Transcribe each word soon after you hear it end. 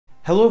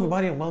Hello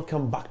everybody and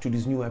welcome back to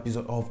this new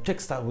episode of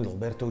Textile with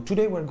Alberto.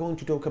 Today we're going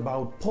to talk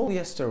about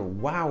polyester.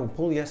 Wow,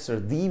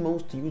 polyester, the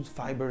most used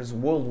fibers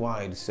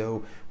worldwide.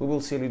 So we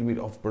will see a little bit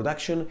of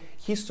production,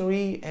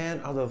 history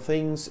and other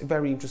things.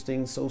 Very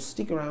interesting, so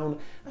stick around.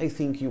 I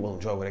think you will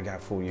enjoy what I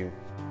got for you.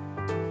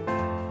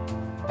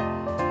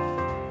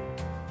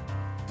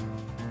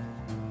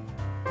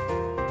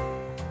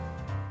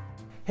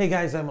 Hey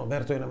guys, I'm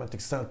Alberto and I'm a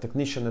textile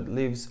technician that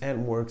lives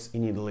and works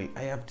in Italy.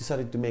 I have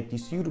decided to make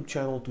this YouTube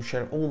channel to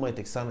share all my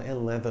textile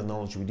and leather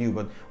knowledge with you,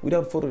 but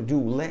without further ado,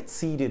 let's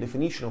see the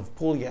definition of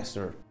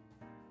polyester.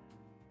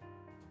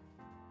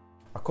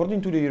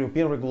 According to the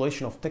European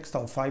regulation of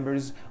textile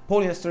fibers,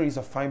 polyester is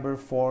a fiber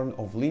formed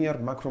of linear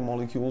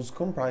macromolecules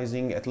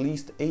comprising at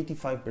least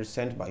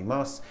 85% by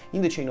mass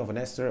in the chain of an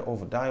ester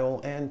of a diol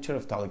and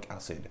terephthalic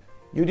acid.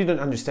 You didn't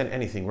understand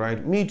anything,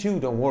 right? Me too,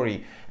 don't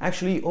worry.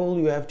 Actually, all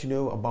you have to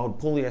know about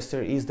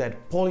polyester is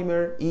that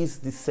polymer is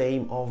the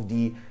same of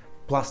the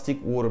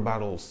plastic water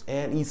bottles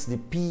and it's the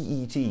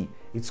PET.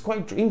 It's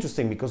quite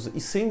interesting because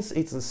since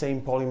it's the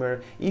same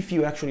polymer, if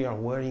you actually are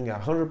wearing a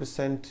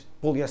 100%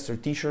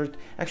 polyester t-shirt,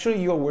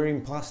 actually you are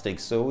wearing plastic,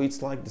 so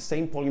it's like the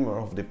same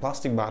polymer of the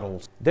plastic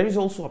bottles. There is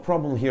also a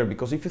problem here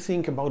because if you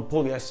think about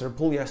polyester,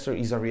 polyester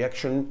is a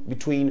reaction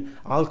between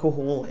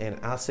alcohol and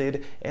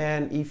acid,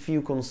 and if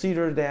you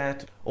consider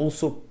that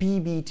also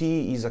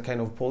PBT is a kind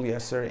of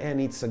polyester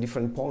and it's a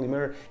different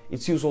polymer,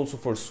 it's used also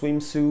for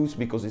swimsuits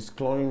because it's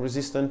chlorine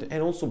resistant,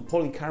 and also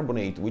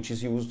polycarbonate, which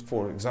is used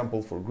for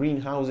example for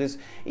greenhouses,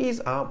 is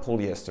a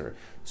polyester.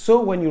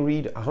 So when you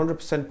read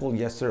 100%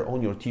 polyester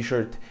on your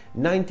t-shirt,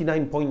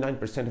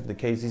 99.9% of the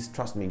cases,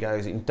 trust me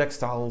guys, in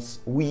textiles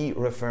we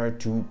refer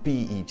to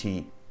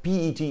PET.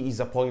 PET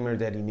is a polymer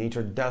that in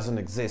nature doesn't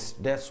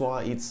exist. That's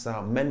why it's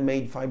a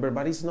man-made fiber,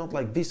 but it's not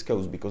like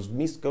viscose, because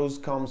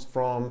viscose comes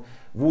from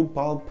wood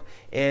pulp,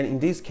 and in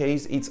this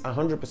case it's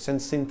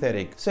 100%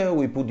 synthetic. So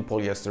we put the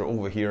polyester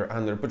over here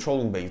under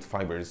petroleum-based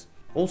fibers.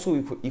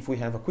 Also, if we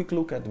have a quick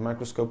look at the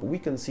microscope, we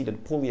can see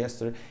that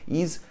polyester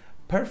is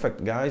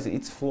perfect, guys.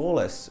 It's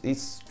flawless,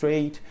 it's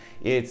straight,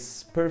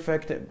 it's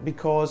perfect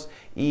because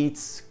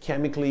it's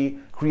chemically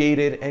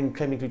created and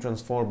chemically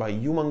transformed by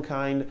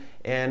humankind,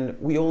 and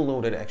we all know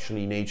that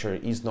actually nature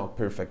is not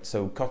perfect,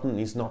 so cotton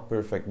is not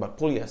perfect, but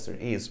polyester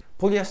is.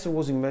 Polyester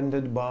was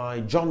invented by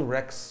John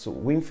Rex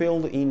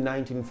Winfield in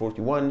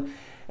 1941.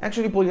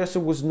 Actually,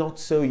 polyester was not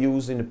so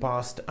used in the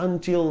past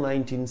until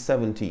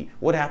 1970.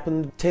 What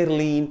happened?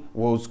 Terline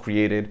was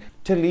created.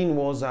 Terline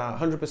was a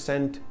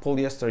 100%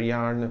 polyester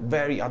yarn,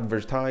 very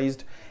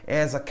advertised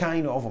as a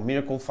kind of a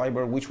miracle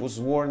fiber which was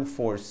worn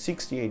for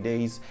 68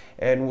 days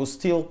and was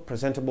still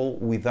presentable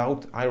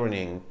without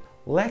ironing.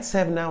 Let's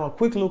have now a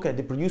quick look at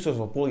the producers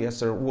of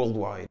polyester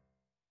worldwide.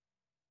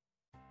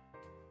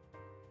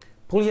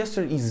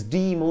 Polyester is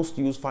the most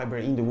used fiber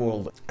in the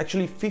world.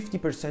 Actually,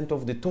 50%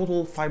 of the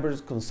total fibers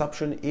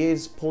consumption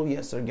is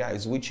polyester,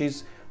 guys, which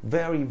is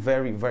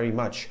very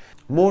much.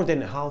 More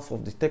than half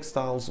of the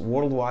textiles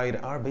worldwide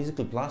are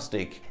basically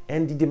plastic,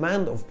 and the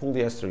demand of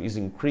polyester is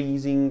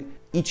increasing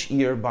each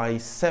year by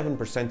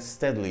 7%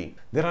 steadily.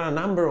 There are a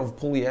number of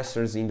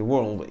polyesters in the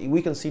world.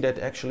 We can see that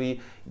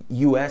actually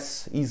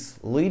US is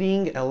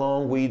leading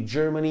along with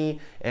Germany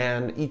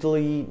and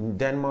Italy,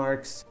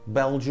 Denmark,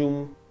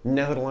 Belgium,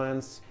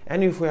 Netherlands,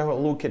 and if we have a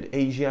look at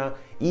Asia,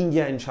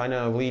 India and China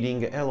are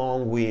leading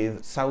along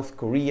with South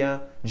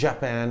Korea,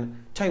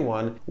 Japan,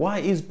 Taiwan. Why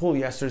is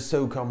polyester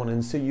so common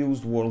and so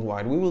used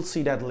worldwide? We will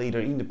see that later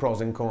in the pros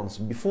and cons.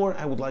 Before,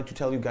 I would like to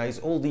tell you guys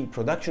all the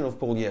production of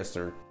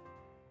polyester.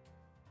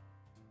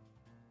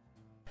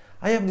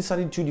 I have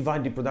decided to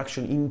divide the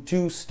production in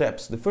two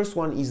steps. The first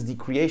one is the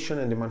creation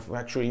and the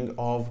manufacturing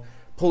of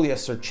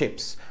polyester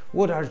chips.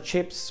 What are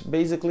chips?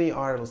 Basically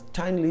are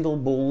tiny little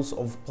balls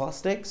of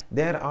plastics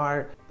that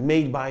are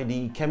made by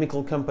the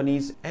chemical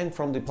companies, and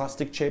from the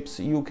plastic chips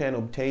you can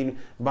obtain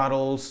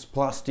bottles,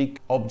 plastic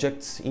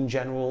objects in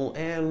general,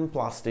 and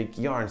plastic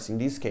yarns, in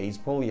this case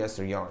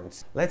polyester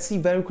yarns. Let's see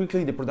very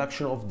quickly the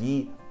production of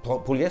the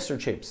polyester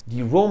chips.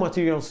 The raw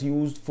materials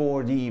used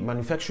for the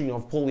manufacturing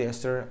of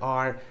polyester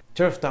are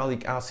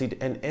terephthalic acid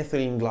and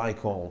ethylene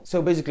glycol.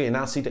 So basically an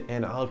acid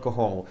and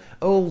alcohol.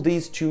 All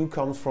these two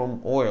comes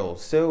from oil.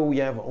 So we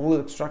have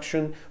oil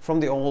extraction. From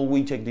the oil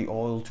we take the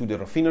oil to the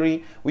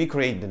refinery. We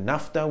create the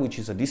naphtha, which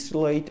is a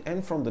distillate,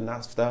 and from the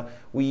naphtha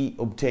we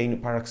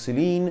obtain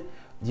paraxylene.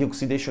 The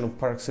oxidation of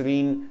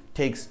paraxylene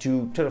takes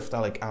to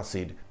terephthalic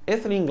acid.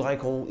 Ethylene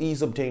glycol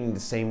is obtained in the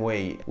same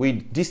way,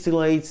 with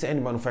distillates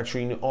and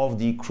manufacturing of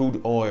the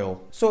crude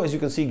oil. So as you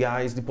can see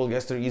guys, the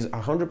polyester is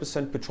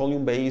 100%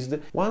 petroleum based.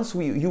 Once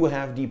you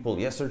have the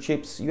polyester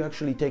chips, you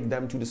actually take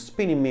them to the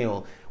spinning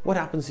mill. What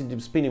happens in the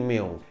spinning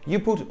mill? You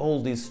put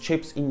all these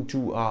chips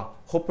into a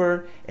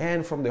hopper,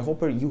 and from the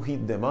hopper you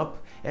heat them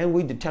up, and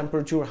with the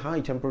temperature, high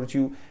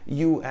temperature,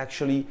 you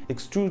actually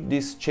extrude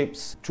these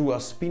chips through a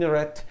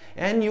spinneret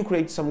and you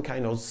create some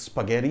kind of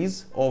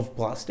spaghettis of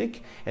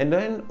plastic, and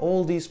then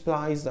all these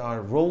plies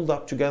are rolled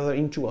up together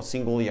into a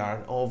single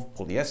yarn of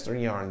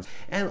polyester yarns,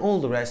 and all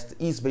the rest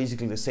is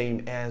basically the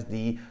same as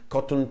the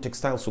cotton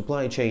textile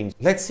supply chain.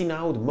 Let's see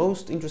now the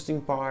most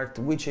interesting part,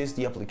 which is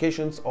the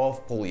applications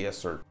of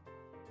polyester.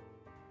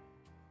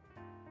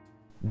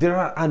 There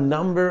are a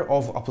number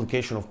of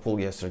applications of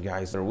polyester,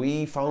 guys.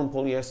 We found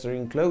polyester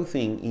in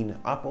clothing, in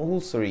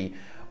upholstery,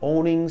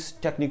 awnings,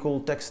 technical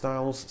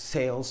textiles,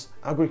 sails,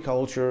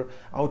 agriculture,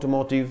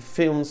 automotive,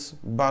 films,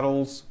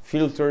 bottles,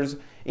 filters,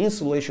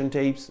 insulation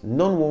tapes,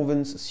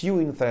 non-wovens,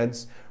 sewing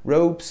threads,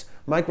 ropes,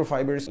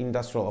 microfibers,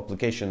 industrial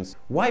applications.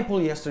 Why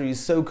polyester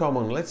is so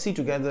common? Let's see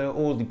together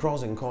all the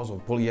pros and cons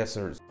of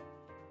polyesters.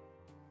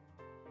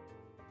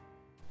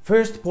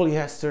 First,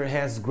 polyester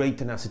has great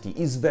tenacity,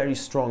 is very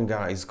strong,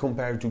 guys,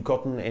 compared to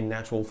cotton and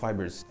natural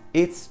fibers.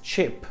 It's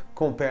cheap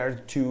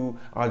compared to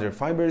other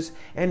fibers,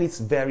 and it's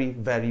very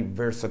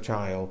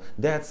versatile.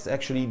 That's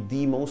actually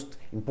the most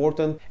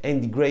important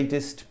and the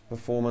greatest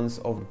performance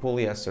of the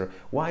polyester.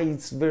 Why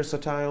it's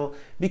versatile?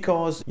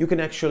 Because you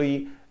can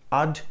actually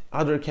add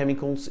other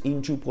chemicals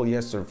into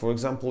polyester. For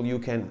example, you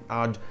can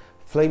add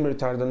flame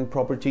retardant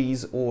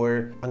properties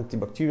or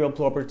antibacterial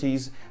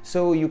properties,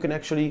 so you can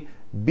actually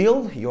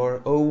build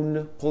your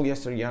own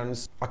polyester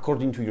yarns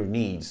according to your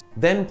needs.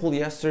 Then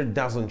polyester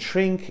doesn't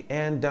shrink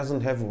and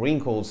doesn't have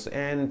wrinkles,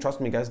 and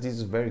trust me guys, this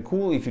is very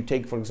cool. If you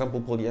take for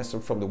example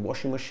polyester from the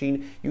washing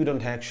machine, you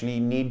don't actually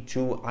need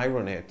to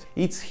iron it.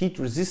 It's heat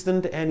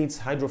resistant and it's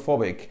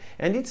hydrophobic,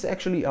 and it's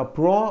actually a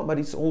pro, but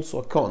it's also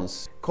a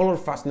cons. Color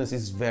fastness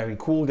is very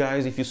cool,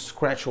 guys. If you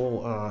scratch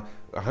all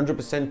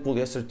 100%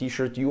 polyester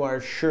t-shirt, you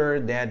are sure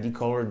that the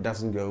color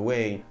doesn't go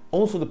away.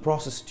 Also, the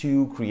process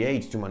to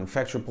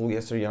manufacture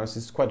polyester yarns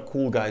is quite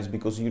cool, guys,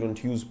 because you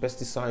don't use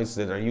pesticides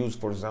that are used,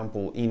 for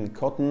example, in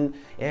cotton.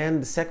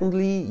 And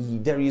secondly,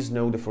 there is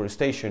no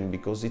deforestation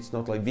because it's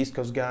not like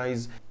viscose,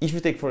 guys. If you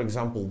take, for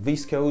example,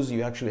 viscose,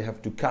 you actually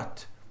have to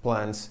cut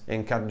plants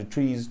and cut the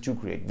trees to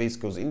create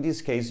viscose. In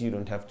this case, you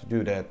don't have to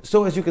do that.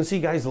 So as you can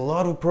see, guys, a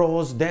lot of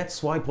pros.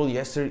 That's why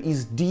polyester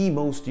is the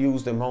most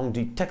used among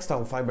the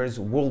textile fibers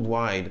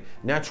worldwide.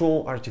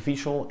 Natural,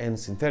 artificial and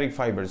synthetic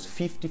fibers,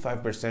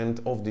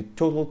 55% of the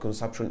total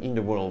consumption in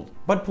the world.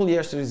 But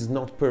polyester is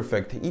not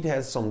perfect. It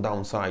has some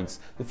downsides.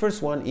 The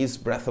first one is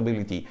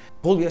breathability.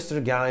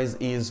 Polyester, guys,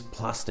 is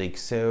plastic,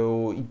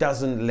 so it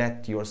doesn't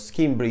let your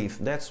skin breathe.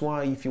 That's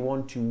why if you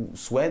want to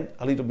sweat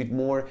a little bit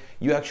more,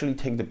 you actually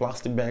take the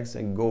plastic bags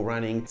and go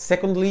running.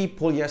 Secondly,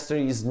 polyester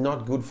is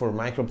not good for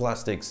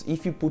microplastics.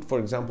 If you put, for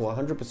example,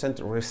 100%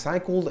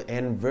 recycled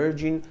and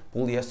virgin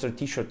polyester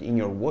t-shirt in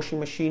your washing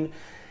machine,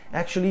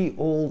 actually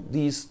all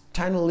these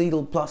tiny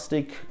little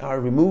plastic are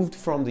removed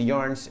from the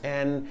yarns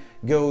and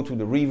go to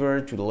the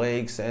river, to the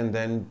lakes, and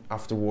then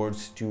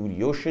afterwards to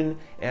the ocean,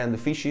 and the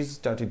fishes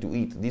started to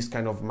eat these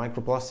kind of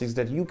microplastics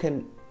that you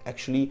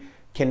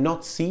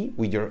cannot see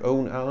with your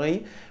own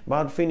eye,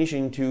 but finish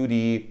into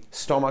the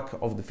stomach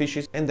of the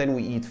fishes, and then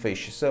we eat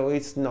fish. So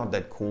it's not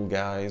that cool,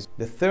 guys.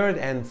 The third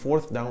and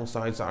fourth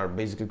downsides are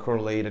basically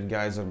correlated,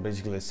 guys, are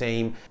basically the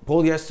same.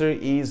 Polyester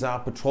is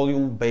a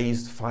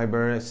petroleum-based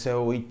fiber,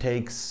 so it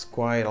takes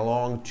quite a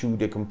long to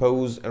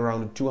decompose,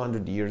 around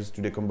 200 years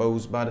to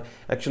decompose, but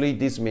actually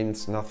this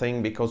means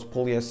nothing because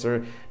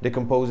polyester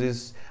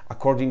decomposes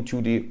according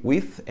to the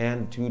width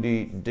and to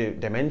the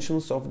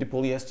dimensions of the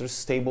polyester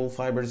stable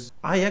fibers.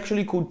 I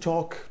actually could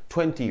talk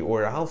 20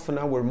 or half an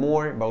hour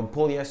more about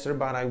polyester,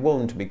 but I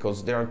won't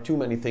because there are too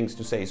many things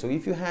to say. So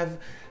if you have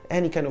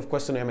any kind of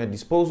question, I'm at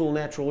disposal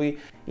naturally.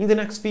 In the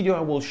next video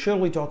I will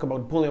surely talk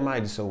about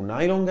polyamide, so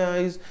nylon,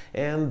 guys,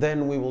 and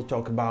then we will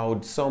talk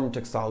about some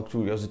textile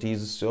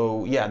curiosities.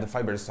 So yeah, the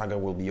fiber saga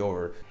will be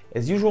over.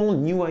 As usual,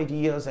 new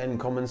ideas and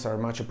comments are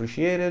much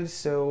appreciated.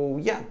 So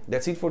yeah,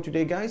 that's it for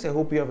today, guys. I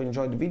hope you have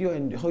enjoyed the video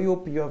and I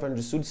hope you have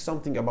understood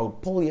something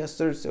about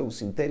polyester, so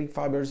synthetic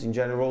fibers in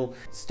general.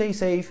 Stay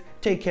safe,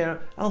 take care.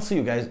 I'll see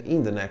you guys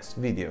in the next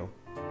video.